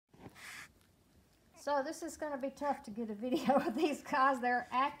So this is going to be tough to get a video of these guys. They're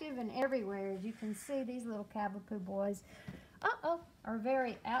active and everywhere. As you can see, these little CavaPoo Boys are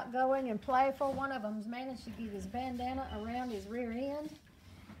very outgoing and playful. One of them's managed to get his bandana around his rear end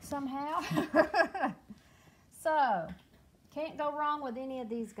somehow. So, can't go wrong with any of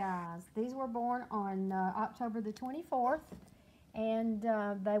these guys. These were born on October the 24th, and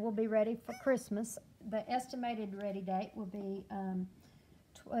they will be ready for Christmas. The estimated ready date will be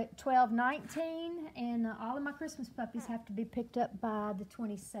 12/19, and all of my Christmas puppies have to be picked up by the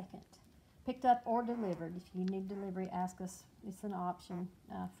 22nd. Picked up or delivered. If you need delivery, ask us. It's an option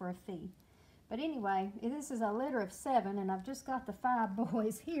for a fee. But anyway, this is a litter of 7, and I've just got the 5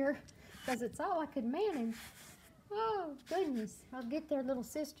 boys here because it's all I could manage. Oh, goodness. I'll get their little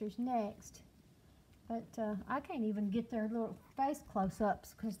sisters next. But I can't even get their little face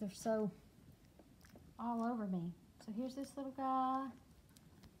close-ups because they're so all over me. So here's this little guy.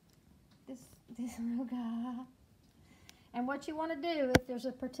 This little guy. And what you want to do, if there's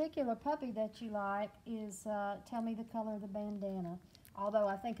a particular puppy that you like, is tell me the color of the bandana. Although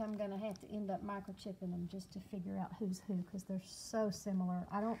I think I'm going to have to end up microchipping them just to figure out who's who, because they're so similar.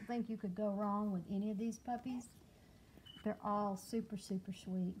 I don't think you could go wrong with any of these puppies. They're all super, super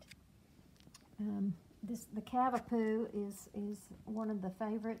sweet. The CavaPoo is one of the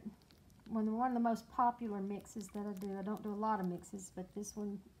favorite, one of the most popular mixes that I do. I don't do a lot of mixes, but this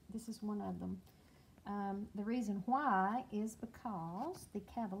is one of them. The reason why is because the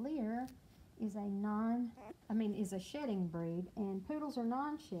Cavalier is a shedding breed, and poodles are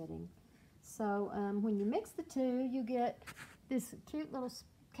non-shedding. So when you mix the two, you get this cute little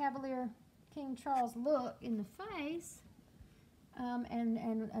Cavalier King Charles look in the face,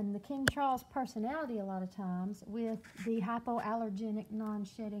 and the King Charles personality a lot of times with the hypoallergenic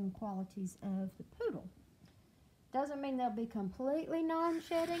non-shedding qualities of the poodle. Doesn't mean they'll be completely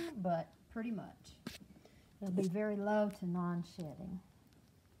non-shedding, but pretty much. They'll be very low to non-shedding.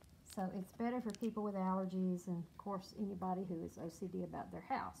 So it's better for people with allergies and, of course, anybody who is OCD about their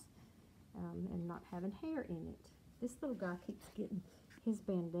house and not having hair in it. This little guy keeps getting his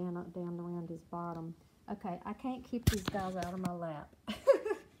bandana down around his bottom. Okay, I can't keep these guys out of my lap.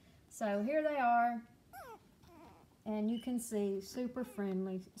 So here they are. And you can see, super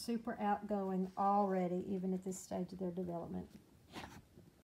friendly, super outgoing already, even at this stage of their development.